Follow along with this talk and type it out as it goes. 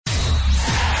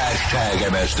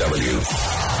MSW.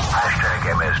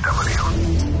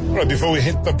 MSW. Right, before we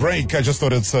hit the break, I just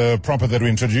thought it's proper that we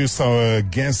introduce our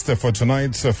guest for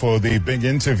tonight for the big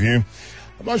interview.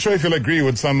 I'm not sure if you'll agree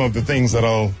with some of the things that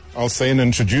I'll say in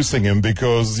introducing him,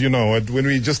 because, you know, when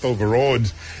we just overawed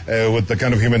with the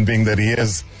kind of human being that he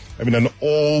is, I mean, an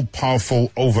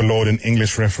all-powerful overlord in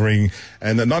English refereeing,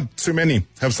 and not too many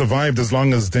have survived as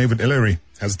long as David Elleray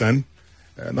has done.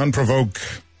 None provoke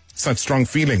such strong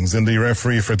feelings in the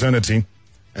referee fraternity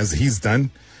as he's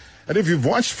done. And if you've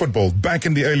watched football back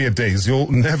in the earlier days,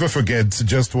 you'll never forget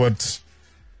just what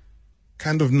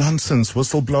kind of nonsense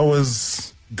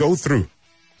whistleblowers go through.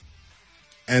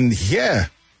 And here,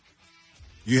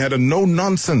 you had a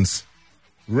no-nonsense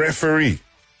referee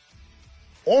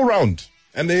all round.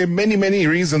 And there are many, many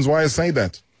reasons why I say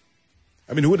that.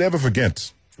 I mean, who would ever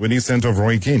forget when he sent off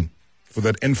Roy Keane for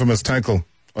that infamous tackle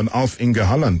on Alf Inge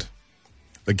Holland?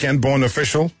 The Kent-born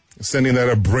official sending that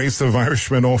abrasive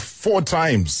Irishman off 4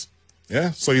 times.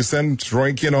 Yeah, so he sent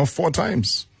Roy Keane off 4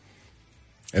 times.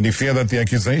 And he feared that the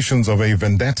accusations of a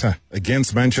vendetta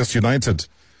against Manchester United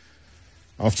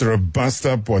after a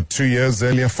bust-up, 2 years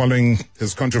earlier following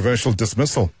his controversial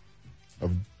dismissal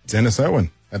of Dennis Irwin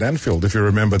at Anfield, if you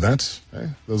remember that.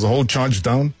 There was a whole charge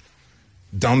down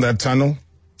that tunnel.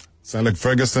 Sir Alex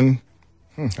Ferguson,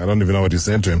 I don't even know what he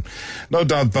said to him. No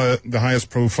doubt the highest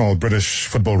profile British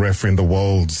football referee in the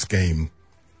world's game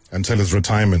until his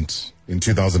retirement in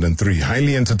 2003.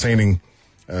 Highly entertaining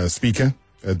speaker.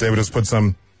 David has put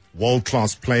some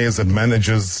world-class players and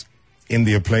managers in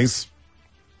their place.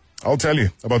 I'll tell you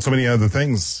about so many other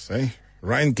things.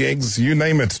 Ryan Giggs, you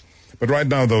name it. But right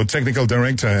now, though, Technical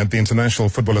Director at the International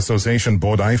Football Association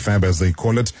Board, IFAB as they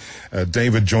call it,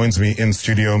 David joins me in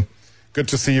studio. Good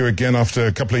to see you again after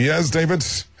a couple of years, David.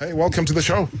 Hey, welcome to the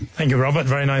show. Thank you, Robert.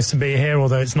 Very nice to be here,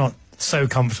 although it's not so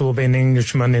comfortable being an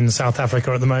Englishman in South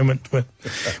Africa at the moment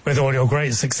with all your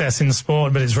great success in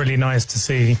sport, but it's really nice to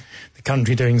see the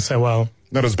country doing so well.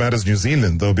 Not as bad as New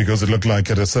Zealand, though, because it looked like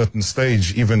at a certain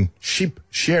stage, even sheep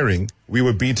shearing, we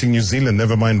were beating New Zealand,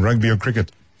 never mind rugby or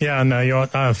cricket. Yeah, no, you're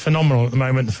phenomenal at the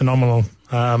moment, phenomenal.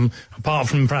 Apart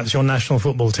from perhaps your national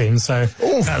football team, so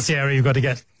that's the area you've got to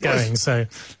get going. So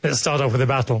let's start off with a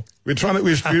battle. We're trying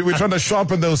to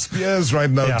sharpen those spears right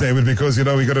now, David, because, you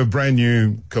know, we got a brand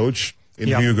new coach in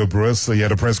Hugo Broos. So he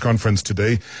had a press conference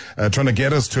today trying to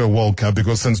get us to a World Cup,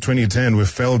 because since 2010 we've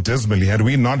failed dismally. Had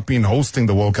we not been hosting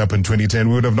the World Cup in 2010,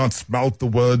 we would have not spelt the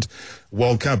word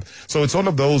World Cup. So it's all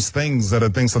of those things that I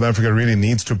think South Africa really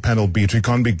needs to panel beat. We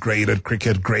can't be great at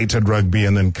cricket, great at rugby,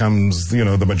 and then comes, you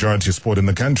know, the majority sport in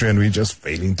the country, and we're just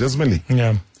failing dismally.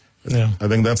 Yeah. I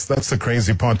think that's the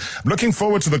crazy part. I'm looking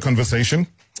forward to the conversation.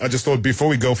 I just thought before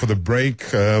we go for the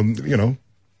break,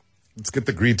 let's get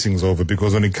the greetings over,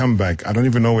 because when we come back, I don't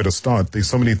even know where to start. There's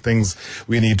so many things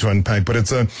we need to unpack, but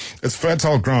it's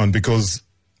fertile ground, because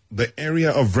the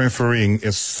area of refereeing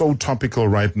is so topical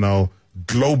right now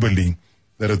globally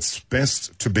that it's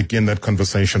best to begin that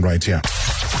conversation right here.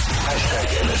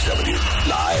 MSW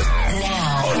live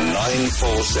now on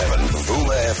 947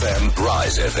 Vuma FM,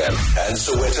 Rise FM, and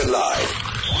Soweto Live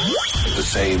at the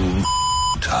same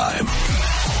time.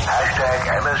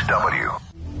 MSW.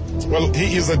 Well,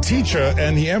 he is a teacher,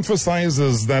 and he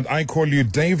emphasizes that I call you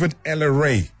David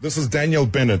Elleray. This is Daniel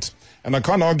Bennett. And I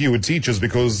can't argue with teachers,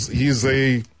 because he's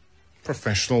a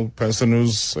professional person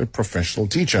who's a professional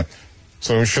teacher.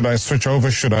 So should I switch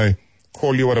over? Should I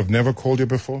call you what I've never called you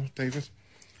before, David?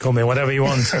 Call me whatever you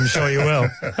want. I'm sure you will.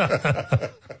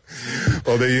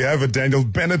 Well, there you have it, Daniel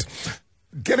Bennett.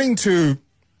 Getting to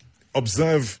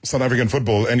observe South African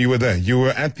football, and you were there. You were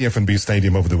at the FNB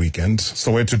Stadium over the weekend.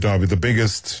 Soweto Derby, the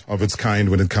biggest of its kind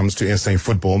when it comes to SA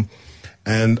football.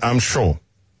 And I'm sure,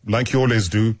 like you always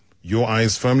do, your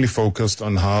eyes firmly focused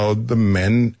on how the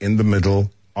men in the middle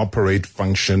operate,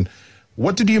 function.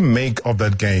 What did you make of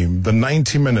that game, the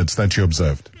 90 minutes that you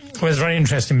observed? Well, it's very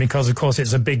interesting because, of course,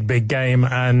 it's a big, big game,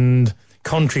 and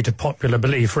contrary to popular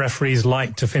belief, referees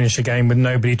like to finish a game with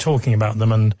nobody talking about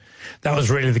them, and that was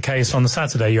really the case on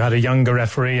Saturday. You had a younger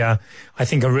referee, I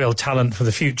think a real talent for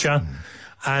the future,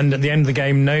 and at the end of the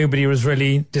game, nobody was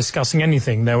really discussing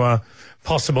anything. There were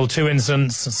possible 2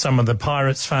 incidents. Some of the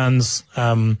Pirates fans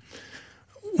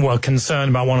were concerned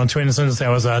about 1 or 2 incidents.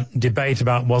 There was a debate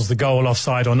about was the goal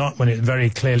offside or not, when it very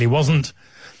clearly wasn't.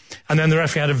 And then the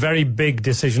referee had a very big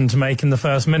decision to make in the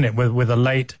first minute with a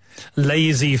late,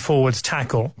 lazy forwards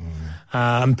tackle.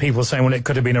 And people saying, well, it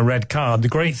could have been a red card. The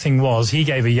great thing was he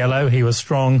gave a yellow. He was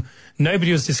strong.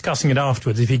 Nobody was discussing it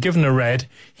afterwards. If he'd given a red,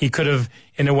 he could have,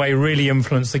 in a way, really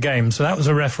influenced the game. So that was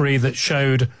a referee that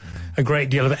showed a great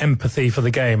deal of empathy for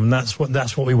the game. And that's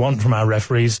what we want from our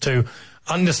referees, to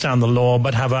understand the law,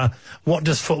 but have a, what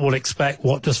does football expect?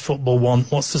 What does football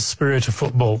want? What's the spirit of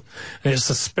football? And it's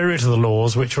the spirit of the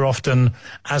laws which are often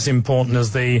as important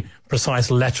as the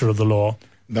precise letter of the law.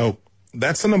 No,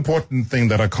 that's an important thing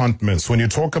that I can't miss. When you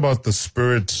talk about the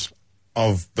spirit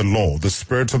of the law, the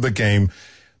spirit of the game,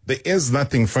 there is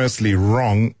nothing, firstly,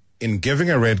 wrong in giving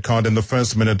a red card in the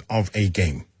first minute of a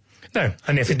game. No,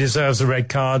 and if it deserves a red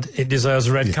card, it deserves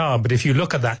a red card. But if you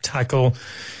look at that tackle,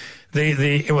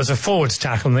 it was a forwards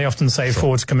tackle, and they often say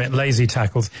forwards commit lazy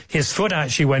tackles. His foot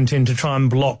actually went in to try and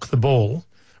block the ball,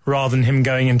 rather than him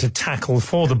going in to tackle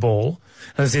for the ball.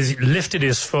 As he lifted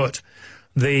his foot,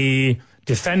 the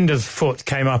defender's foot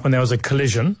came up and there was a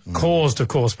collision, caused, of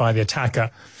course, by the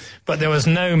attacker. But there was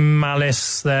no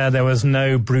malice there. There was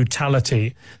no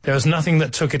brutality. There was nothing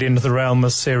that took it into the realm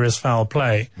of serious foul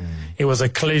play. It was a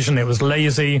collision. It was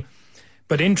lazy.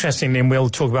 But interestingly, and we'll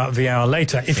talk about VAR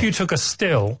later, if you took a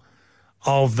still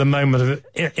of the moment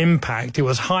of impact, it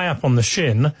was high up on the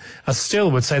shin, a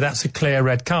still would say that's a clear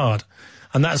red card.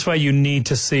 And that's where you need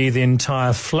to see the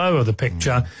entire flow of the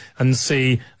picture and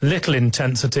see little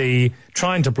intensity,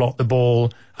 trying to block the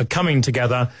ball, coming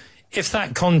together. If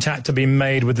that contact had been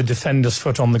made with the defender's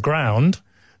foot on the ground,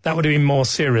 that would have been more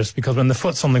serious, because when the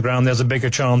foot's on the ground, there's a bigger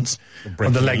chance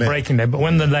of the leg breaking there. But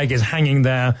when the leg is hanging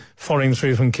there, following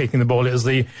through from kicking the ball, it was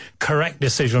the correct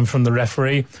decision from the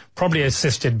referee, probably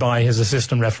assisted by his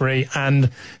assistant referee,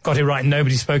 and got it right.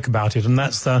 Nobody spoke about it, and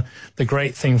that's the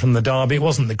great thing from the derby. It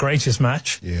wasn't the greatest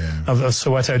match of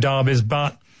Soweto derbies,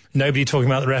 but nobody talking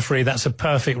about the referee. That's a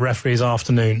perfect referee's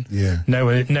afternoon.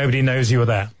 Nobody knows you were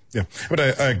there. Yeah, but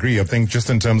I agree. I think just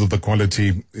in terms of the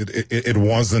quality, it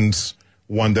wasn't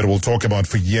one that we'll talk about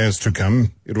for years to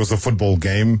come. It was a football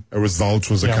game. A result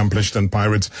was accomplished, and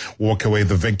Pirates walk away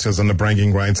the victors on the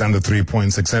bragging rights and the 3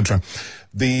 points, etc.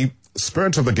 The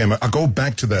spirit of the game, I go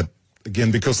back to that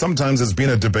again, because sometimes there's been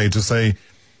a debate to say,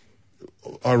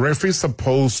 are referees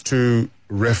supposed to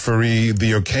referee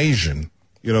the occasion?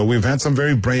 You know, we've had some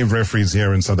very brave referees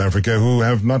here in South Africa who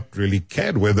have not really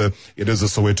cared whether it is a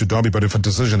Soweto derby, but if a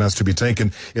decision has to be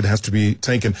taken, it has to be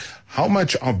taken. How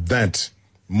much of that,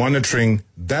 monitoring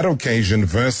that occasion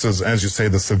versus, as you say,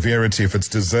 the severity, if it's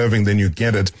deserving, then you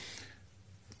get it,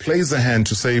 plays a hand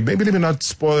to say, maybe let me not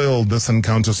spoil this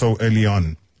encounter so early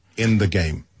on in the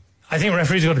game? I think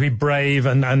referees have got to be brave,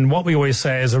 and what we always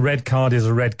say is a red card is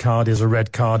a red card is a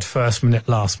red card, first minute,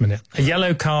 last minute. A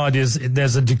yellow card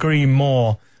there's a degree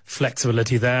more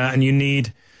flexibility there, and you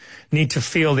need to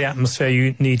feel the atmosphere,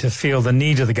 you need to feel the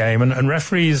need of the game, and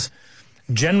referees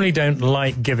generally don't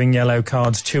like giving yellow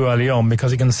cards too early on,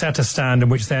 because it can set a standard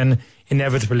which then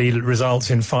inevitably results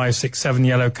in 5, 6, 7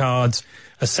 yellow cards,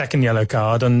 a second yellow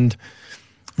card, and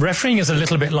refereeing is a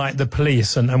little bit like the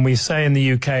police, and we say in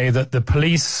the UK that the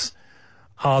police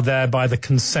are there by the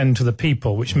consent of the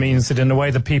people, which means that in a way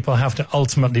the people have to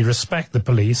ultimately respect the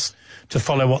police to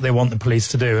follow what they want the police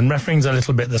to do. And refereeing's a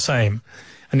little bit the same.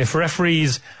 And if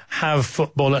referees have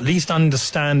football at least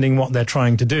understanding what they're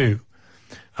trying to do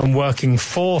and working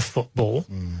for football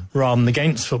rather than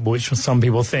against football, which some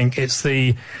people think, it's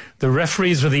the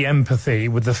referees with the empathy,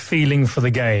 with the feeling for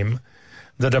the game,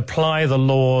 that apply the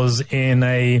laws in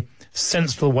a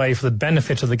sensible way for the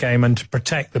benefit of the game and to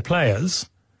protect the players,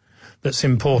 that's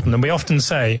important. And we often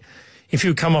say, if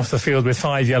you come off the field with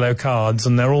 5 yellow cards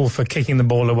and they're all for kicking the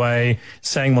ball away,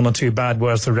 saying 1 or 2 bad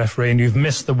words to the referee, and you've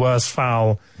missed the worst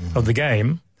foul of the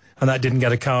game, and that didn't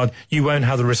get a card, you won't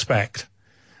have the respect.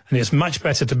 And it's much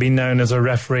better to be known as a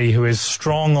referee who is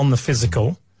strong on the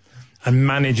physical and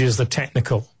manages the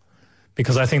technical,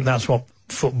 because I think that's what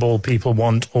football people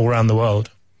want all around the world.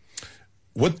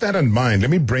 With that in mind, let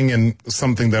me bring in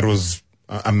something that was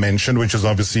I mentioned, which is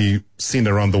obviously seen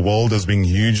around the world as being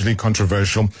hugely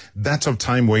controversial, that of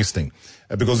time wasting.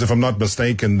 Because if I'm not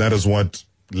mistaken, that is what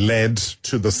led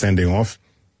to the sending off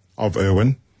of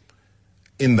Irwin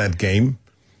in that game.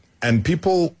 And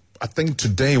people, I think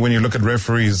today, when you look at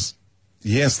referees,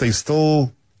 yes, they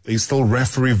still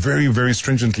referee very, very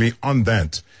stringently on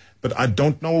that. But I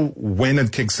don't know when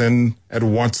it kicks in, at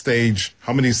what stage,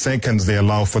 how many seconds they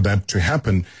allow for that to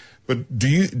happen. But do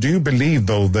you believe,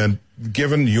 though, that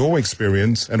given your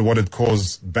experience and what it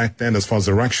caused back then as far as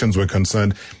erections were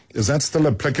concerned, is that still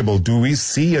applicable? Do we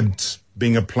see it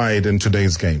being applied in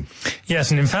today's game? Yes,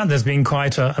 and in fact there's been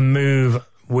quite a move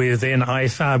within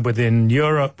IFAB, within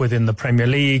Europe, within the Premier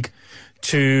League,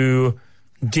 to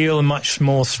deal much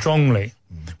more strongly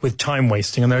with time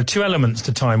wasting. And there are 2 elements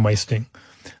to time wasting.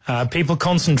 People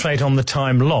concentrate on the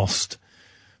time lost,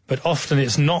 but often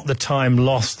it's not the time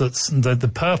lost that's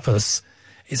the purpose.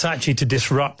 It's actually to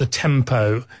disrupt the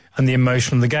tempo and the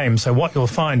emotion of the game. So what you'll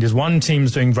find is one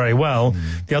team's doing very well,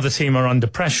 the other team are under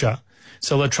pressure.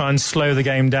 So they'll try and slow the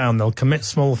game down. They'll commit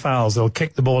small fouls. They'll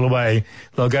kick the ball away.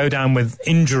 They'll go down with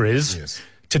injuries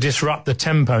to disrupt the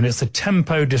tempo. And it's the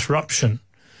tempo disruption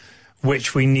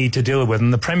which we need to deal with.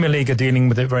 And the Premier League are dealing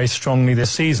with it very strongly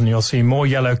this season. You'll see more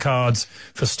yellow cards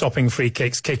for stopping free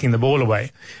kicks, kicking the ball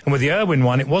away. And with the Irwin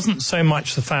one, it wasn't so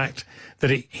much the fact that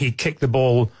he kicked the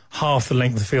ball half the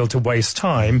length of the field to waste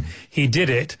time. He did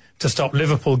it to stop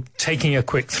Liverpool taking a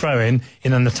quick throw-in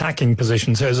an attacking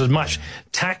position. So it was as much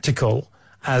tactical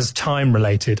as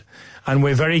time-related. And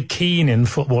we're very keen in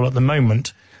football at the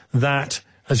moment that,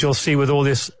 as you'll see with all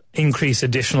this increased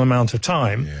additional amount of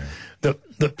time,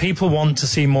 that people want to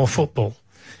see more football.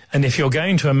 And if you're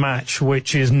going to a match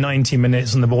which is 90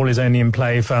 minutes and the ball is only in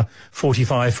play for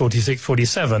 45, 46,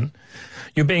 47,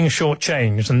 you're being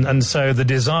shortchanged. And so the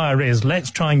desire is,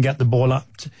 let's try and get the ball up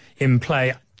in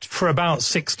play for about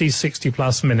 60,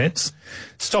 60-plus minutes.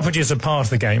 Stoppages are part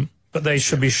of the game, but they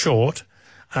should be short,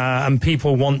 and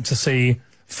people want to see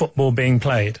football being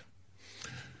played.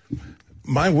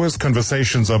 My worst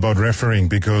conversations are about refereeing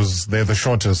because they're the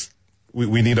shortest.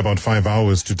 We need about 5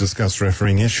 hours to discuss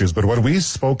refereeing issues. But what we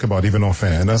spoke about, even off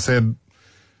air, and I said,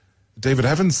 David, I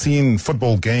haven't seen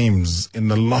football games in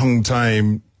a long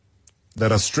time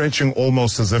that are stretching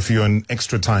almost as if you're in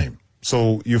extra time.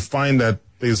 So you find that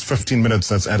there's 15 minutes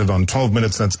that's added on, 12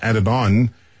 minutes that's added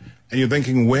on, and you're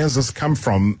thinking, where's this come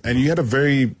from? And you had a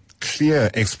very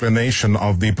clear explanation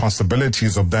of the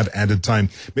possibilities of that added time.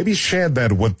 Maybe share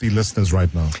that with the listeners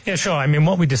right now. Yeah, sure. I mean,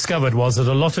 what we discovered was that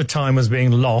a lot of time was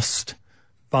being lost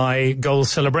by goal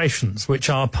celebrations, which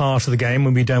are part of the game,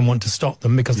 and we don't want to stop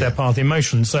them because they're part of the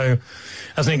emotion. So,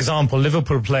 as an example,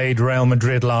 Liverpool played Real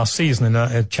Madrid last season in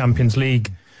a Champions League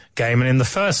game, and in the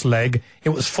first leg,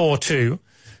 it was 4-2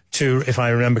 to, if I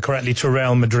remember correctly, to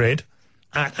Real Madrid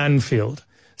at Anfield.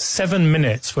 7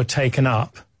 minutes were taken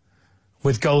up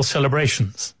with goal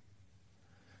celebrations.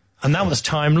 And that was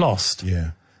time lost.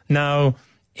 Yeah. Now,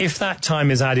 if that time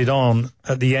is added on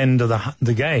at the end of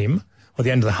the game, or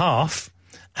the end of the half,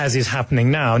 as is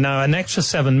happening now, an extra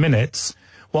 7 minutes,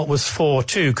 what was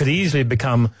 4-2 could easily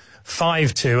become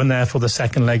 5-2, and therefore the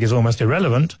second leg is almost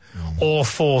irrelevant, or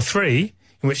 4-3,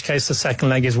 in which case the second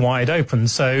leg is wide open.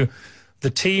 So the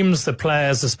teams, the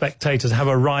players, the spectators have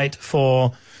a right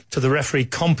to the referee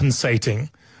compensating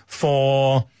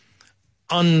for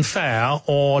unfair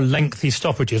or lengthy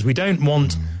stoppages. We don't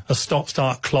want a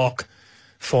stop-start clock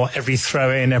for every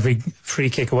throw-in, every free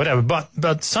kick or whatever.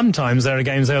 But sometimes there are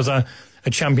games. There was a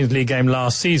Champions League game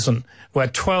last season where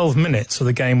 12 minutes of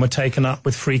the game were taken up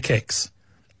with free kicks.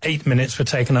 8 minutes were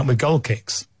taken up with goal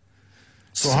kicks.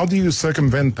 So how do you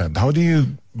circumvent that? How do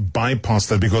you bypass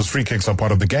that? Because free kicks are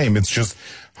part of the game. It's just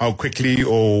how quickly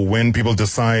or when people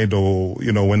decide, or,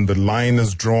 when the line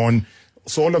is drawn.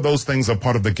 So all of those things are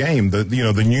part of the game. The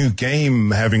new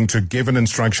game having to give an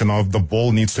instruction of the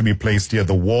ball needs to be placed here,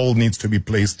 the wall needs to be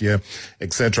placed here,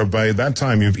 etc. By that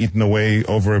time, you've eaten away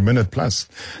over a minute plus.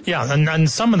 Yeah, and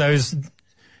some of those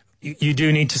you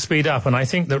do need to speed up. And I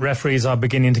think that referees are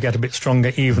beginning to get a bit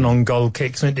stronger even on goal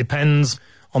kicks. And it depends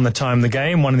on the time of the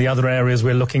game. One of the other areas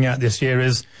we're looking at this year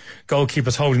is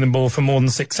goalkeepers holding the ball for more than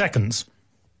 6 seconds.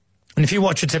 And if you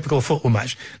watch a typical football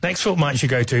match, next football match you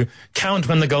go to, count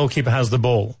when the goalkeeper has the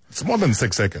ball. It's more than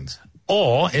 6 seconds.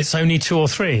 Or it's only 2 or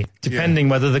 3, depending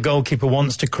whether the goalkeeper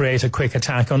wants to create a quick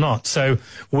attack or not. So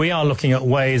we are looking at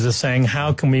ways of saying,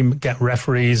 how can we get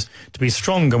referees to be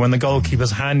stronger when the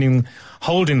goalkeeper's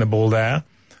holding the ball there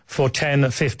for 10,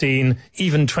 15,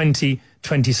 even 20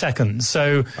 seconds.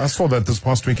 So I saw that this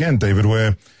past weekend, David,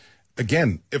 where,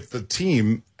 again, if the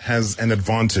team has an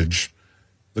advantage,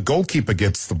 the goalkeeper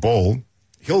gets the ball,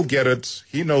 he'll get it,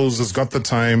 he knows he's got the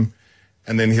time,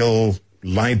 and then he'll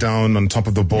lie down on top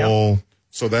of the ball. Yep.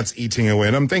 So that's eating away.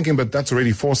 And I'm thinking, but that's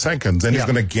already 4 seconds. Then he's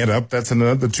going to get up, that's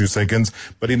another 2 seconds,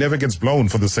 but he never gets blown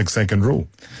for the 6-second rule.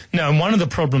 No, and one of the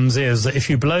problems is that if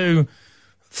you blow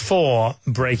for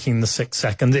breaking the 6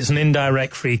 seconds, it's an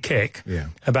indirect free kick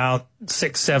about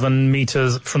 6-7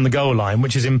 meters from the goal line,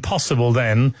 which is impossible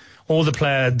then. All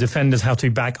the defenders have to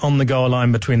be back on the goal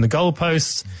line between the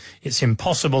goalposts. It's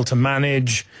impossible to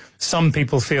manage. Some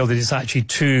people feel that it's actually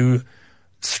too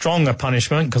strong a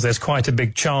punishment because there's quite a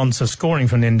big chance of scoring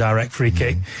from an indirect free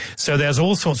kick. So there's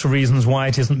all sorts of reasons why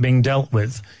it isn't being dealt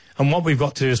with. And what we've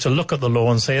got to do is to look at the law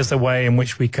and say, is there a way in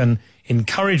which we can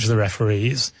encourage the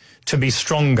referees to be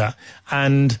stronger?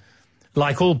 And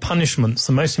like all punishments,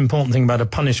 the most important thing about a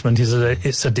punishment is that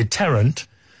it's a deterrent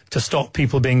to stop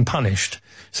people being punished.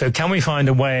 So can we find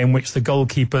a way in which the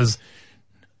goalkeepers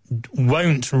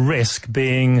won't risk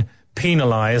being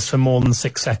penalised for more than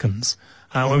 6 seconds?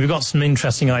 We've got some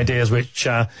interesting ideas which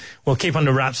we'll keep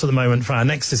under wraps at the moment for our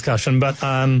next discussion. But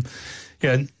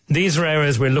these are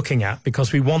areas we're looking at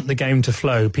because we want the game to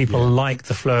flow. People like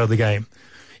the flow of the game.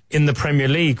 In the Premier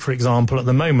League, for example, at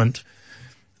the moment,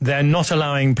 they're not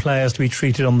allowing players to be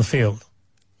treated on the field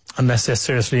unless they're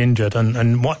seriously injured.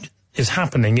 And what is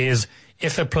happening is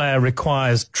if a player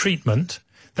requires treatment,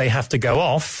 they have to go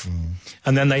off,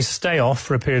 and then they stay off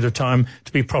for a period of time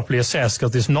to be properly assessed,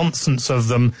 because this nonsense of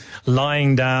them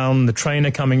lying down, the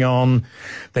trainer coming on,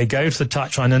 they go to the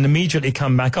touchline and immediately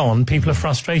come back on, people are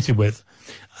frustrated with.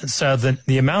 So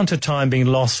the amount of time being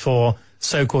lost for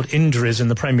so-called injuries in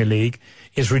the Premier League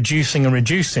is reducing and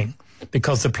reducing,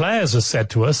 because the players have said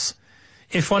to us,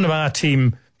 if one of our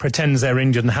team pretends they're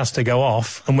injured and has to go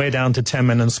off, and we're down to 10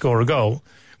 men and score a goal,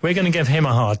 we're going to give him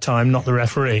a hard time, not the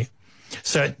referee.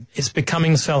 So it's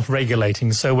becoming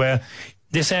self-regulating. So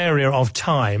this area of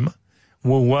time,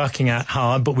 we're working at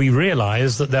hard, but we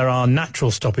realise that there are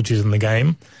natural stoppages in the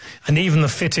game, and even the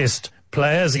fittest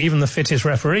players, even the fittest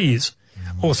referees,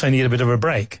 also need a bit of a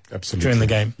break during the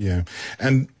game. Yeah,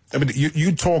 and I mean,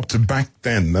 you talked back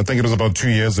then, I think it was about 2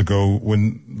 years ago,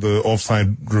 when the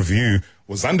offside review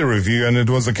was under review, and it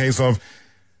was a case of,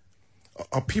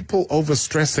 are people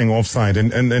overstressing offside?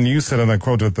 And you said, and I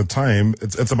quote at the time,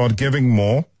 it's about giving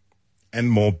more and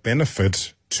more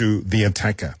benefit to the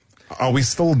attacker. Are we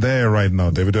still there right now,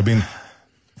 David? I mean,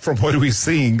 from what we're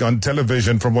seeing on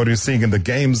television, from what we're seeing in the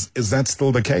games, is that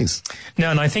still the case? No,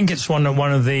 and I think it's one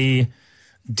of the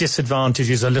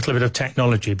disadvantages, a little bit of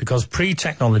technology, because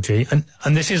pre-technology,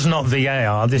 and this is not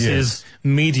VAR, this is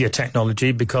media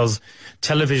technology, because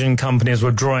television companies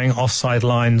were drawing offside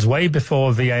lines way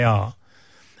before VAR.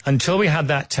 Until we had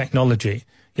that technology,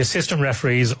 the assistant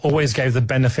referees always gave the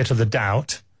benefit of the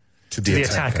doubt to the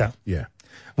attacker. Yeah.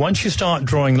 Once you start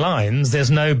drawing lines,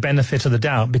 there's no benefit of the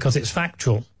doubt because it's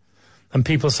factual. And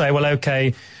people say, well,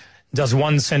 okay, does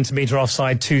 1 centimetre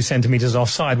offside, 2 centimetres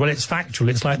offside? Well, it's factual.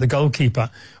 It's like the goalkeeper,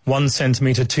 1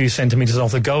 centimetre, 2 centimetres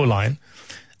off the goal line.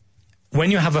 When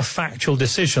you have a factual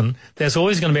decision, there's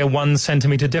always going to be a 1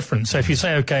 centimetre difference. So if you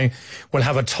say, okay, we'll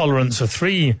have a tolerance of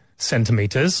 3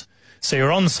 centimetres, so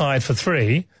you're onside for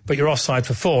 3, but you're offside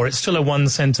for 4, it's still a 1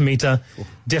 centimetre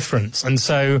difference. And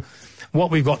so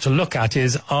what we've got to look at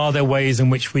is, are there ways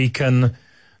in which we can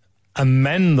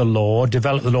amend the law,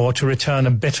 develop the law to return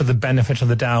a bit of the benefit of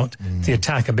the doubt to the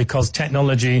attacker, because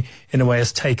technology, in a way,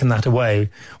 has taken that away.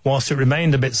 Whilst it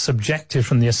remained a bit subjective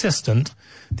from the assistant,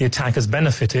 the attacker's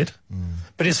benefited.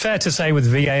 But it's fair to say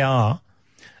with VAR,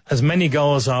 as many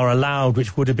goals are allowed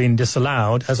which would have been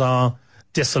disallowed as are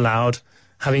disallowed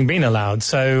having been allowed.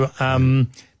 So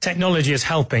technology is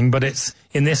helping, but it's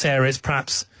in this area, it's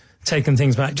perhaps taken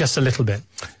things back just a little bit.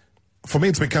 For me,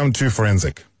 it's become too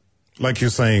forensic. Like you're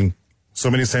saying, so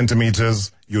many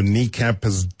centimeters, your kneecap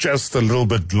is just a little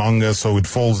bit longer, so it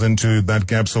falls into that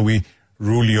gap, so we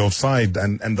rule you offside,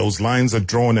 and those lines are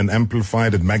drawn and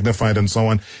amplified and magnified and so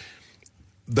on.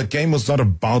 The game was not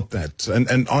about that.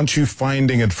 And aren't you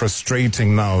finding it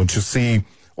frustrating now to see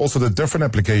also the different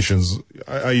applications?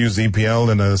 I use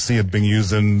EPL and I see it being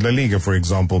used in La Liga, for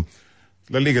example.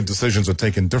 La Liga decisions are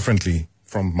taken differently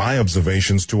from my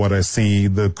observations to what I see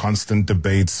the constant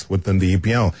debates within the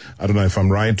EPL. I don't know if I'm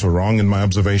right or wrong in my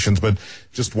observations, but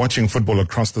just watching football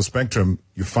across the spectrum,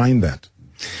 you find that.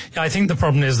 Yeah, I think the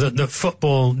problem is that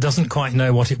football doesn't quite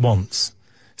know what it wants.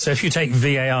 So if you take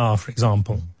VAR, for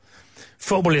example,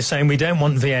 football is saying we don't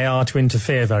want VAR to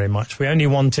interfere very much. We only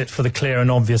want it for the clear and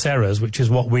obvious errors, which is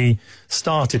what we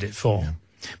started it for. Yeah.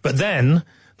 But then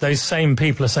those same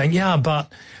people are saying, yeah,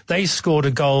 but they scored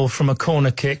a goal from a corner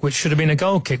kick, which should have been a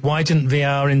goal kick. Why didn't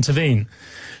VAR intervene?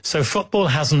 So football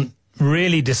hasn't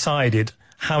really decided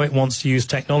how it wants to use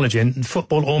technology, and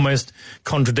football almost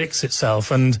contradicts itself.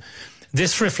 And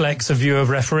this reflects a view of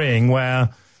refereeing where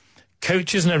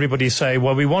coaches and everybody say,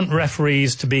 well, we want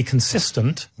referees to be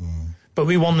consistent, but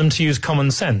we want them to use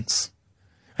common sense.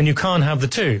 And you can't have the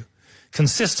two.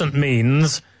 Consistent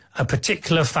means a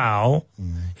particular foul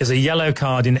is a yellow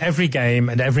card in every game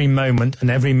at every moment and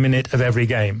every minute of every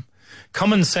game.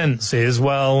 Common sense is,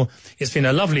 well, it's been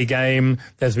a lovely game,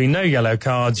 there's been no yellow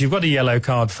cards, you've got a yellow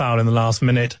card foul in the last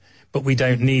minute, but we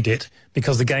don't need it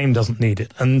because the game doesn't need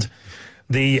it. And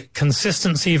the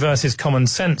consistency versus common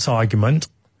sense argument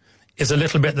is a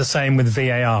little bit the same with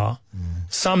VAR.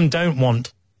 Some don't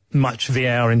want much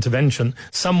VAR intervention,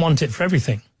 some want it for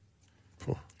everything.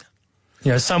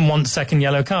 You know, some want second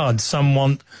yellow cards. Some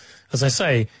want, as I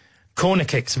say, corner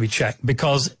kicks to be checked,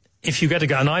 because if you get a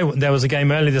go, and there was a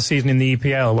game early this season in the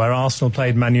EPL where Arsenal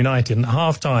played Man United, and at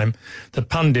half-time, the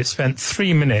pundit spent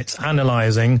 3 minutes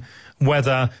analysing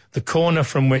whether the corner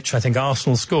from which I think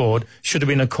Arsenal scored should have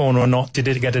been a corner or not. Did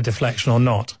it get a deflection or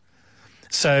not?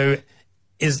 So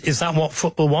is that what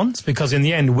football wants? Because in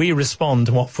the end, we respond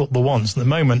to what football wants. At the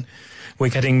moment, we're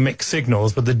getting mixed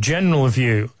signals. But the general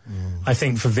view, I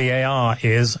think, for VAR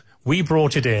is we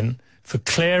brought it in for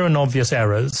clear and obvious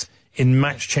errors in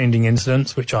match-changing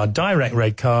incidents, which are direct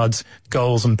red cards,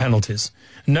 goals and penalties.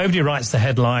 Nobody writes the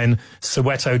headline,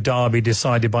 Soweto derby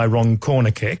decided by wrong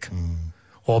corner kick,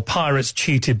 or Pirates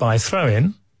cheated by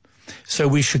throw-in. So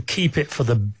we should keep it for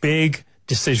the big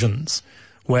decisions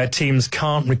where teams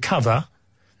can't recover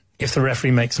if the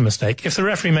referee makes a mistake. If the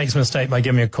referee makes a mistake by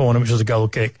giving a corner, which is a goal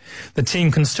kick, the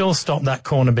team can still stop that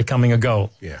corner becoming a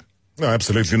goal. Yeah. No,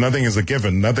 absolutely. Nothing is a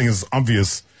given. Nothing is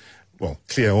obvious. Well,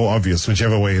 clear or obvious,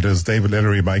 whichever way it is. David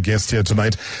Elleray, my guest here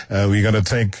tonight. We're going to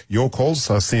take your calls.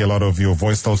 I see a lot of your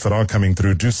voice notes that are coming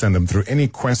through. Do send them through. Any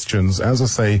questions? As I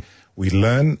say, we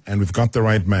learn, and we've got the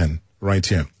right man right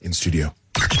here in studio.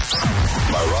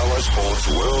 Marawa Sports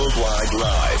Worldwide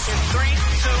Live. In 3,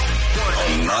 2,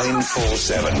 1. On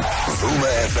 947,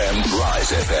 Vuma FM,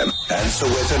 Rise FM, and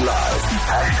Soweto Live.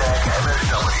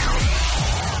 #MSW.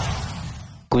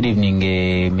 Good evening,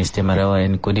 Mr. Marawa,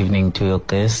 and good evening to your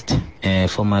guest,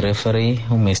 former referee,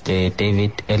 Mr.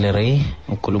 David Elleray.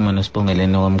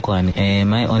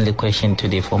 My only question to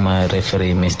the former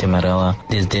referee, Mr. Marawa,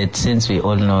 is that since we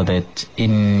all know that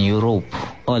in Europe,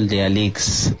 all their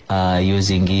leagues are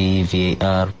using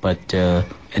VAR, but there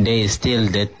is still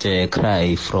that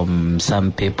cry from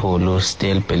some people who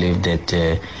still believe that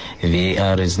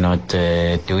VAR is not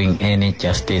doing any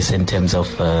justice in terms of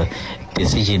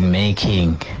decision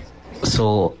making.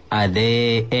 So are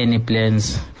there any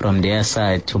plans from their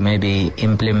side to maybe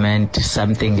implement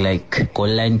something like goal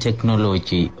line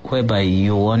technology, whereby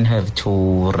you won't have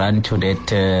to run to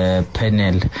that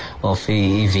panel of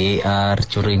VAR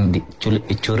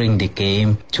during the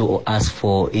game to ask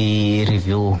for a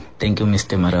review? Thank you,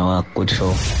 Mr. Marawa. Good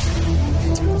show.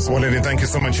 Swaledi, thank you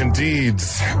so much indeed.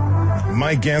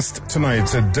 My guest tonight,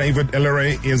 David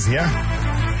Elleray, is here.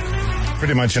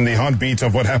 Pretty much in the heartbeat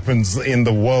of what happens in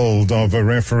the world of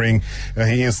refereeing.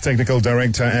 He is Technical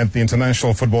Director at the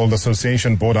International Football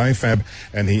Association Board, IFAB,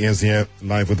 and he is here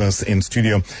live with us in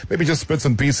studio. Maybe just bits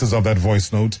and pieces of that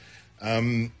voice note.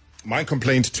 My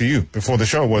complaint to you before the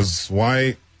show was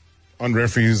why aren't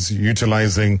referees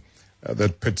utilizing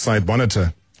that pit side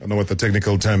monitor? I don't know what the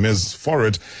technical term is for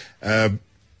it,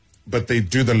 but they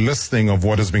do the listening of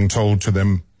what is being told to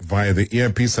them via the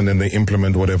earpiece, and then they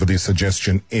implement whatever the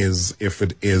suggestion is, if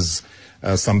it is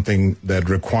something that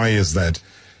requires that.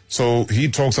 So he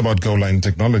talks about goal line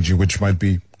technology, which might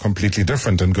be completely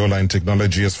different. And goal line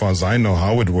technology, as far as I know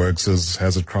how it works, is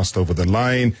has it crossed over the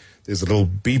line? There's a little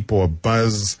beep or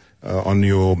buzz on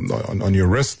your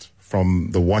wrist from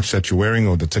the watch that you're wearing,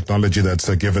 or the technology that's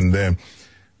given there.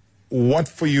 What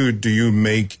for you do you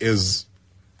make is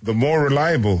the more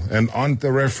reliable, and aren't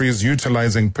the referees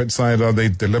utilizing pit side? Are they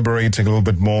deliberating a little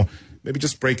bit more? Maybe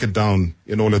just break it down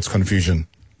in all its confusion.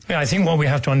 Yeah, I think what we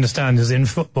have to understand is in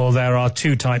football there are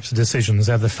two types of decisions.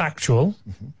 They're the factual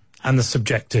and the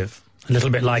subjective, a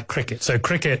little bit like cricket. So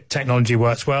cricket technology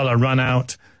works well, a run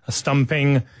out, a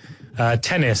stumping.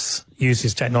 Tennis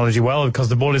uses technology well because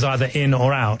the ball is either in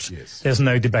or out. Yes. There's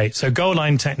no debate. So goal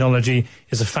line technology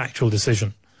is a factual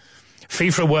decision.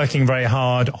 FIFA are working very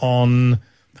hard on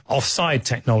offside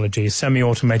technology,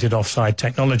 semi-automated offside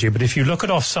technology. But if you look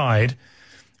at offside,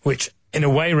 which in a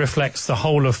way reflects the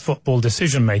whole of football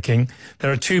decision-making,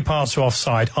 there are two parts to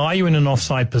offside. Are you in an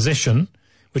offside position,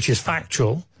 which is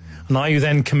factual, and are you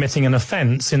then committing an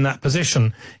offence in that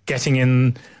position, getting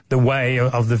in the way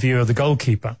of the view of the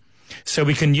goalkeeper? So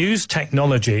we can use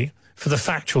technology for the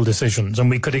factual decisions, and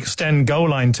we could extend goal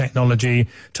line technology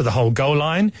to the whole goal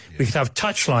line. We could have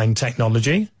touchline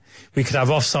technology. We could have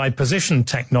offside position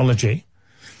technology,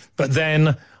 but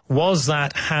then was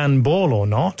that handball or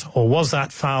not, or was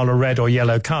that foul a red or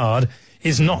yellow card,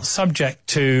 is not subject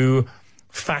to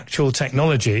factual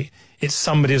technology. It's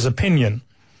somebody's opinion.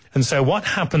 And so what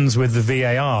happens with the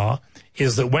VAR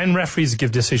is that when referees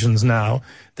give decisions now,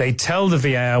 they tell the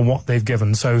VAR what they've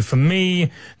given. So for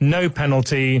me, no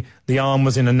penalty, the arm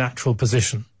was in a natural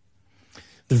position.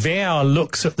 The VAR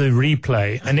looks at the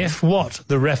replay, and if what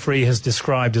the referee has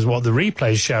described is what the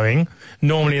replay is showing,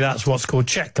 normally that's what's called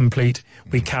check complete,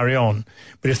 we carry on.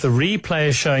 But if the replay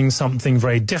is showing something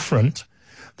very different,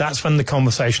 that's when the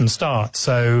conversation starts.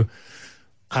 So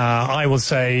I would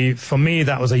say, for me,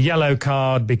 that was a yellow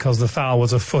card because the foul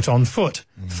was a foot-on-foot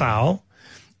foul.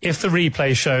 If the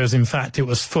replay shows, in fact, it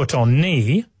was foot on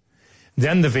knee,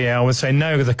 then the VAR would say,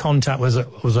 no, the contact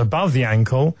was above the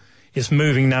ankle. it's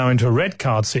moving now into a red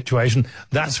card situation,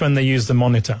 that's when they use the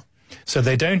monitor. So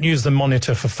they don't use the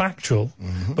monitor for factual,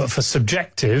 but for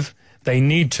subjective, they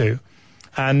need to.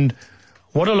 And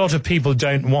what a lot of people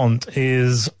don't want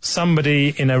is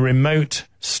somebody in a remote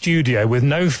studio with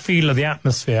no feel of the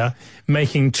atmosphere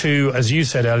making two, as you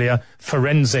said earlier,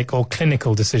 forensic or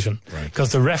clinical decision.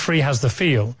 Because the referee has the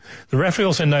feel. The referee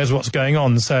also knows what's going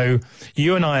on. So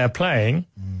you and I are playing.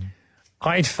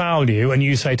 I'd foul you and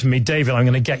you say to me, David, I'm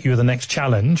going to get you the next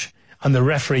challenge. And the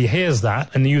referee hears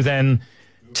that and you then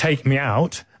take me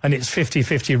out and it's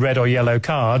 50-50 red or yellow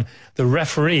card. The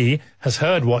referee has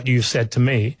heard what you've said to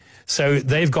me. So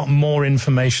they've got more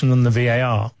information than the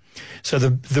VAR. So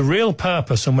the real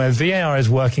purpose and where VAR is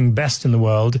working best in the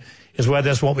world is where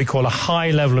there's what we call a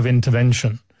high level of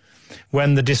intervention.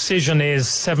 When the decision is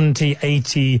 70,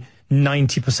 80,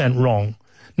 90% wrong.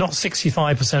 Not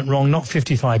 65% wrong, not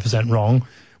 55% wrong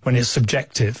when it's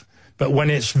subjective, but when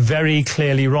it's very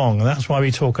clearly wrong. And that's why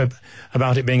we talk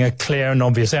about it being a clear and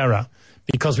obvious error,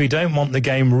 because we don't want the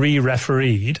game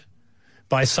re-refereed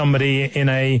by somebody in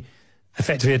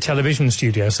effectively a television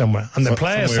studio somewhere. And the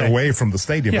players somewhere away from the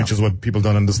stadium, which is what people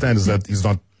don't understand, is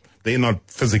that they're not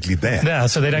physically there.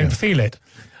 So they don't feel it.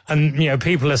 And,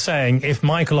 people are saying, if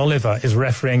Michael Oliver is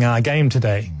refereeing our game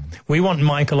today, we want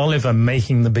Michael Oliver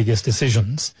making the biggest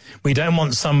decisions. We don't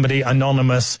want somebody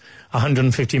anonymous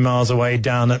 150 miles away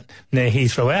down near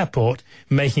Heathrow Airport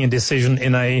making a decision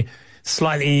in a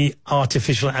slightly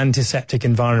artificial antiseptic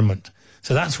environment.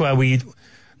 So that's where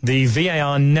the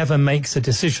VAR never makes a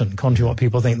decision, contrary to what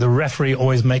people think. The referee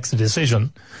always makes a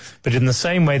decision. But in the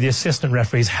same way the assistant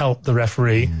referees help the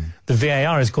referee, the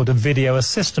VAR is called a video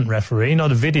assistant referee,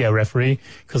 not a video referee,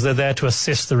 because they're there to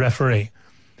assist the referee.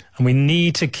 And we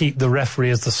need to keep the referee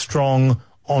as the strong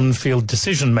on-field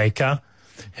decision maker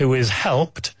who is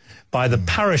helped by the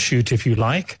parachute, if you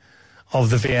like, of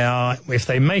the VAR. If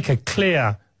they make a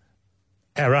clear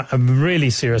error, a really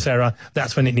serious error,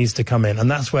 that's when it needs to come in. And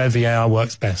that's where VAR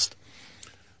works best.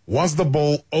 Was the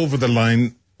ball over the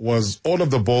line? Was all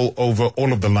of the ball over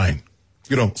all of the line?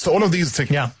 So all of these things.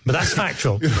 Yeah, but that's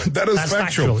factual. That's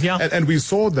factual. Yeah. And we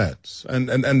saw that. And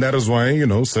that is why,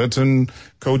 certain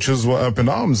coaches were up in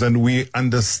arms. And we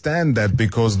understand that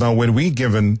because now when we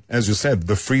given, as you said,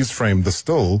 the freeze frame, the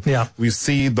still, we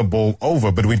see the ball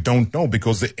over, but we don't know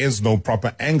because there is no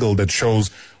proper angle that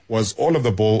shows was all of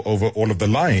the ball over all of the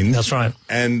line. That's right.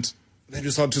 And then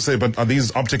you start to say, but are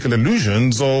these optical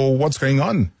illusions or what's going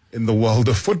on in the world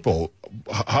of football?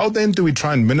 How then do we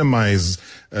try and minimize,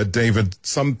 David,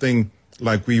 something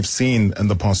like we've seen in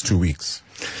the past 2 weeks?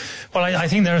 Well, I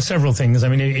think there are several things. I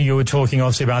mean, you were talking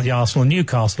obviously about the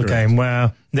Arsenal-Newcastle game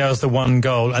where there was the one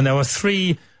goal and there were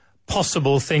three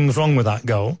possible things wrong with that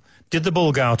goal. Did the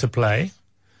ball go out of play?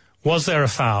 Was there a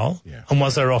foul? And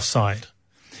was there offside?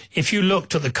 If you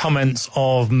looked at the comments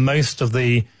of most of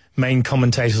the main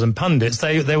commentators and pundits,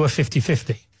 they were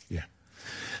 50-50. Yeah.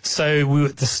 So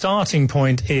the starting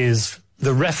point is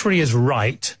the referee is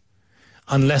right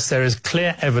unless there is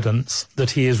clear evidence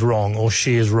that he is wrong or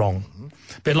she is wrong.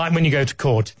 A bit like when you go to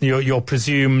court, you're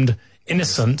presumed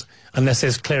innocent unless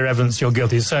there's clear evidence you're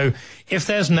guilty. So if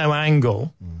there's no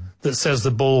angle that says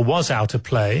the ball was out of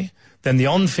play, then the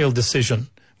on-field decision,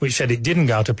 which said it didn't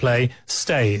go out of play,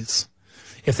 stays.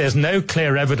 If there's no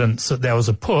clear evidence that there was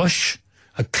a push,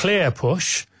 a clear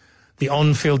push, the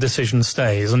on-field decision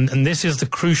stays. And this is the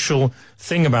crucial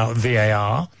thing about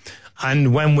VAR.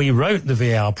 And when we wrote the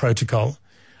VAR protocol,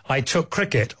 I took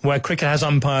cricket, where cricket has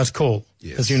umpire's call,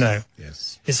 as you know.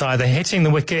 Yes. It's either hitting the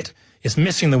wicket, it's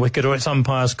missing the wicket, or it's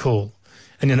umpire's call.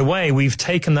 And in a way, we've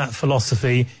taken that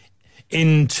philosophy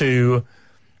into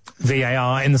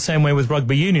VAR in the same way with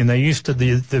rugby union.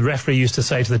 The referee used to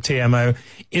say to the TMO,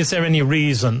 is there any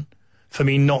reason for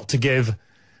me not to give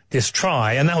this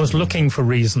try? And that was looking for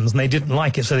reasons, and they didn't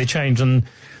like it, so they changed. And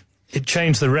it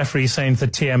changed the referee saying to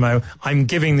the TMO, I'm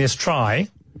giving this try,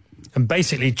 and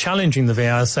basically challenging the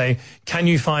VAR, say, can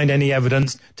you find any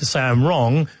evidence to say I'm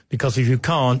wrong? Because if you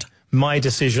can't, my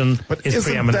decision is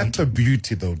preeminent. Isn't that the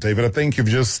beauty, though, David? I think you've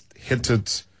just hit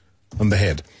it on the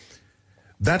head.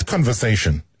 That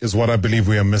conversation is what I believe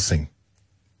we are missing.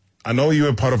 I know you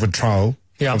were part of a trial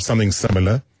of something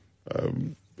similar.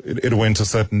 It went a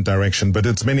certain direction, but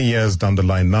it's many years down the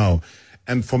line now.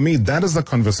 And for me, that is the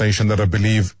conversation that I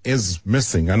believe is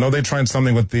missing. I know they tried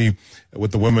something with the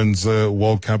Women's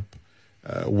World Cup,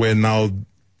 where now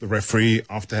the referee,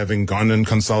 after having gone and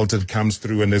consulted, comes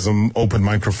through and there's an open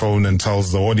microphone and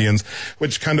tells the audience,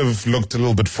 which kind of looked a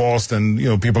little bit forced. And,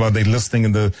 people are they listening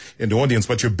in the audience,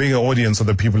 but your bigger audience are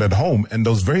the people at home. And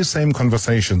those very same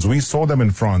conversations, we saw them in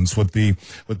France with the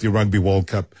Rugby World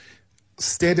Cup.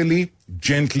 steadily,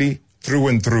 gently, through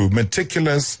and through,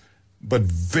 meticulous, but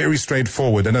very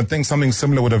straightforward. And I think something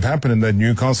similar would have happened in that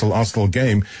Newcastle-Arsenal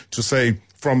game to say,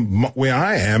 from where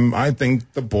I am, I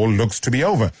think the ball looks to be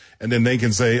over. And then they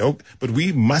can say, oh, but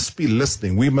we must be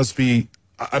listening. We must be,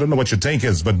 I don't know what your take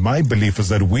is, but my belief is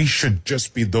that we should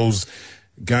just be those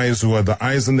guys who are the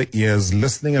eyes and the ears,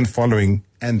 listening and following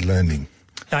and learning.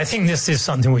 I think this is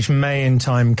something which may in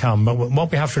time come, but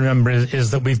what we have to remember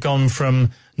is that we've gone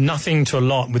from nothing to a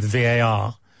lot with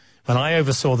VAR. When I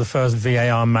oversaw the first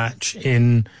VAR match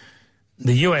in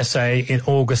the USA in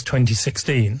August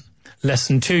 2016, less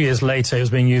than 2 years later, it was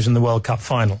being used in the World Cup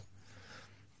final.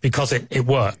 Because it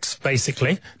works,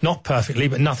 basically. Not perfectly,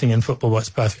 but nothing in football works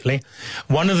perfectly.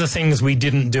 One of the things we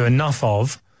didn't do enough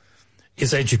of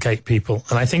is educate people.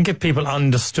 And I think if people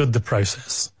understood the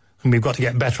process, and we've got to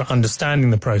get better at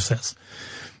understanding the process.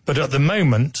 But at the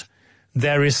moment,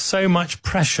 there is so much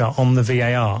pressure on the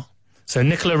VAR. So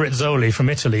Nicola Rizzoli from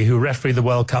Italy, who refereed the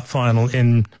World Cup final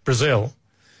in Brazil,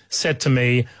 said to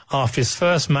me after his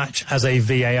first match as a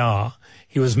VAR,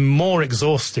 he was more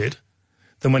exhausted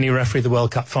than when he refereed the World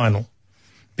Cup final.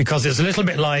 Because it's a little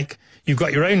bit like you've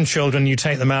got your own children, you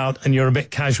take them out and you're a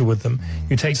bit casual with them.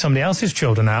 You take somebody else's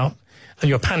children out and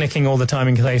you're panicking all the time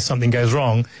in case something goes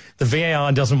wrong. The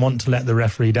VAR doesn't want to let the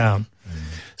referee down.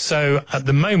 So at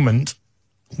the moment,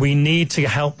 we need to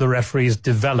help the referees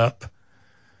develop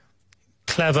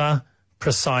clever,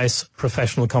 precise,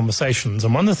 professional conversations.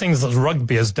 And one of the things that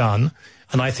rugby has done,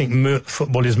 and I think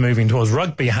football is moving towards,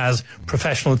 rugby has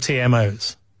professional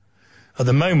TMOs. At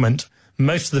the moment,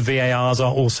 most of the VARs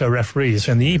are also referees.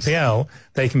 So in the EPL,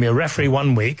 they can be a referee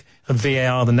one week, a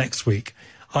VAR the next week.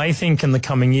 I think in the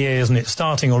coming years, and it's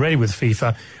starting already with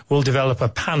FIFA, we'll develop a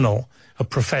panel of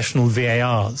professional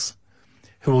VARs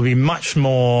who will be much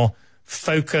more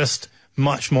focused,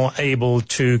 much more able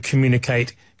to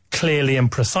communicate clearly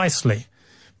and precisely.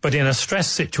 But in a stress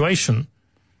situation,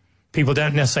 people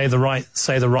don't necessarily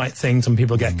say the right things and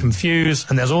people get confused.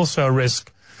 And there's also a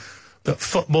risk that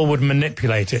football would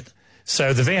manipulate it.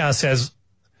 So the VAR says,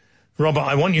 Robert,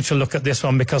 I want you to look at this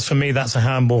one because for me that's a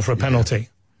handball for a penalty.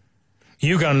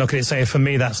 You go and look at it and say, for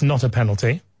me that's not a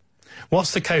penalty.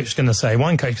 What's the coach going to say?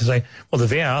 One coach can say, well, the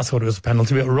VAR thought it was a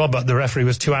penalty, but Robert, the referee,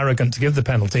 was too arrogant to give the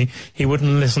penalty. He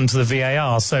wouldn't listen to the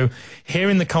VAR. So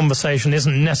hearing the conversation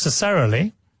isn't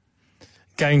necessarily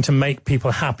going to make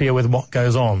people happier with what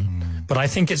goes on. But I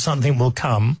think it's something will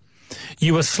come.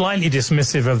 You were slightly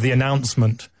dismissive of the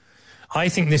announcement. I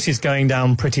think this is going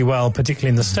down pretty well, particularly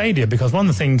in the stadium, because one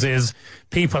of the things is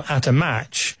people at a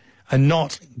match are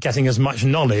not getting as much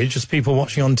knowledge as people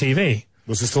watching on TV.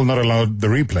 Was it still not allowed the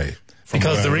replay?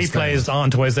 Because the replays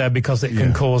aren't always there because it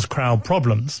can cause crowd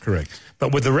problems. Correct.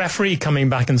 But with the referee coming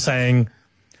back and saying,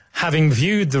 having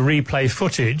viewed the replay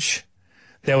footage,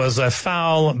 there was a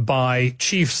foul by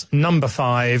Chiefs number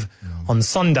 5 on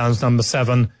Sundowns number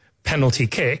 7, penalty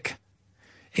kick,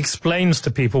 explains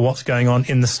to people what's going on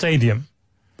in the stadium.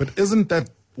 But isn't that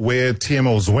where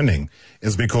TMO's winning?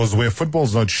 Is because where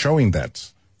football's not showing that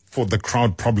for the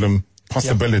crowd problem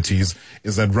possibilities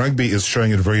is that rugby is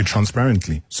showing it very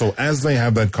transparently. So as they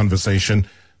have that conversation,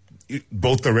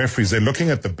 both the referees, they're looking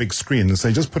at the big screen and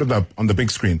say, just put it up on the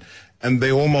big screen. And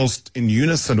they're almost in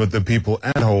unison with the people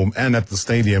at home and at the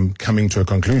stadium coming to a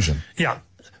conclusion. Yeah,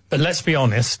 but let's be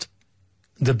honest,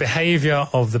 the behaviour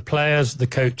of the players, the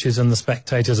coaches and the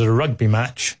spectators at a rugby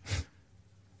match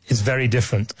is very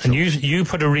different. And you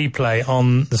put a replay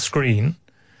on the screen,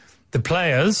 the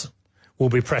players will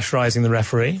be pressurising the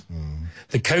referee.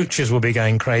 The coaches will be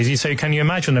going crazy. So can you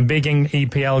imagine a big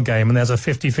EPL game and there's a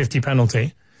 50-50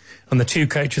 penalty and the two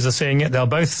coaches are seeing it? They'll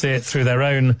both see it through their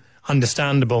own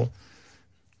understandable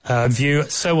view.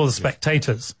 So will the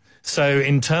spectators. So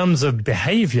in terms of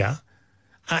behaviour,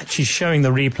 actually showing the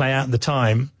replay at the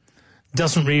time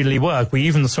doesn't really work. We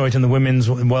even saw it in the Women's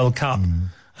World Cup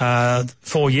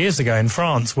 4 years ago in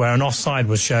France, where an offside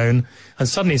was shown, and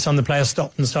suddenly some of the players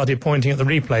stopped and started pointing at the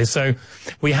replay. So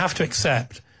we have to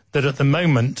accept that at the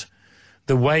moment,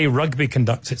 the way rugby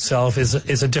conducts itself is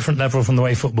a different level from the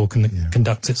way football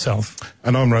conducts itself.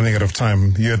 I know I'm running out of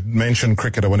time. You had mentioned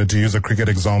cricket. I wanted to use a cricket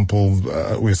example.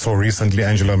 We saw recently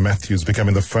Angela Matthews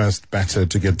becoming the first batter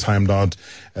to get timed out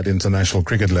at international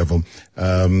cricket level.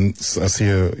 I see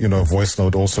a voice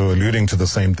note also alluding to the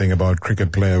same thing about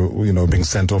cricket player, being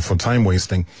sent off for time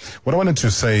wasting. What I wanted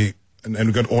to say, and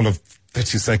we got all of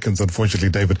 30 seconds, unfortunately,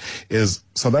 David, is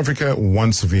South Africa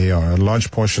wants VAR. A large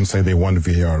portion say they want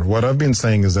VAR. What I've been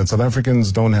saying is that South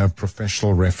Africans don't have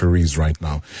professional referees right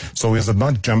now. So is it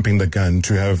not jumping the gun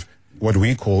to have what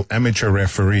we call amateur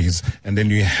referees, and then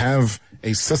you have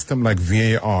a system like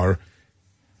VAR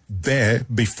there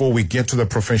before we get to the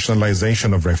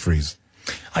professionalization of referees?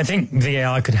 I think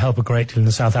VAR could help a great deal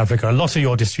in South Africa. A lot of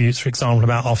your disputes, for example,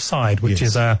 about offside, which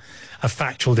is a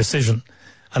factual decision.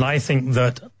 And I think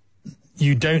that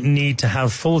you don't need to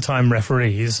have full-time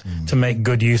referees to make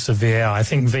good use of VAR. I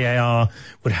think VAR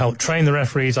would help train the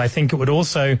referees. I think it would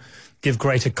also give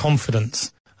greater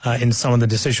confidence in some of the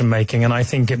decision-making, and I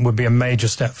think it would be a major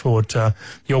step forward.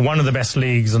 You're one of the best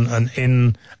leagues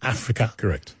in Africa.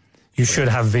 Correct. You should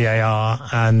have VAR,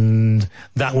 and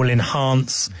that will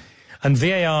enhance. And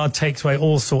VAR takes away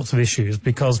all sorts of issues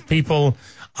because people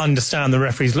understand the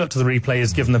referees look to the replay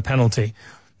is given the penalty.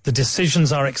 The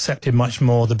decisions are accepted much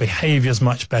more. The behaviour's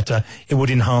much better. It would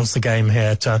enhance the game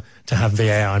here to have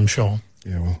VAR, I'm sure.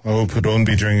 Yeah, well, I hope it won't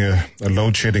be during a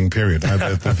load-shedding period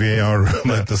at the VAR room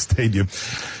at the stadium.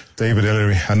 David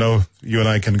Elleray, I know you and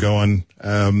I can go on.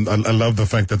 I love the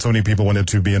fact that so many people wanted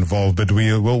to be involved, but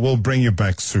we'll bring you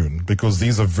back soon because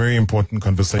these are very important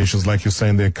conversations. Like you're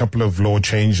saying, there are a couple of law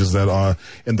changes that are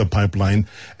in the pipeline,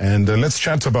 and let's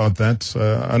chat about that.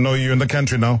 I know you're in the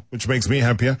country now, which makes me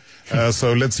happier.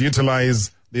 So let's utilize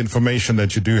the information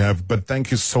that you do have. But thank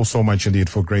you so much indeed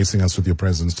for gracing us with your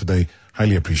presence today.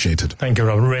 Highly appreciated. Thank you,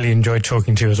 Rob. Really enjoyed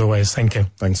talking to you as always. Thank you.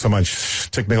 Thanks so much.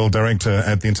 Technical Director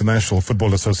at the International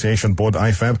Football Association Board,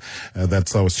 IFAB.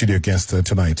 That's our studio guest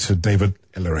tonight, David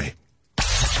Elleray.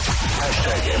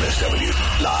 #MSW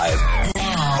live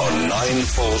on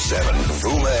 947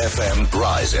 Vuma FM,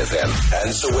 Rise FM,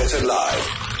 and Soweto Live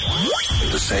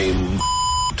at the same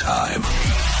time.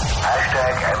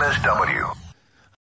 #MSW.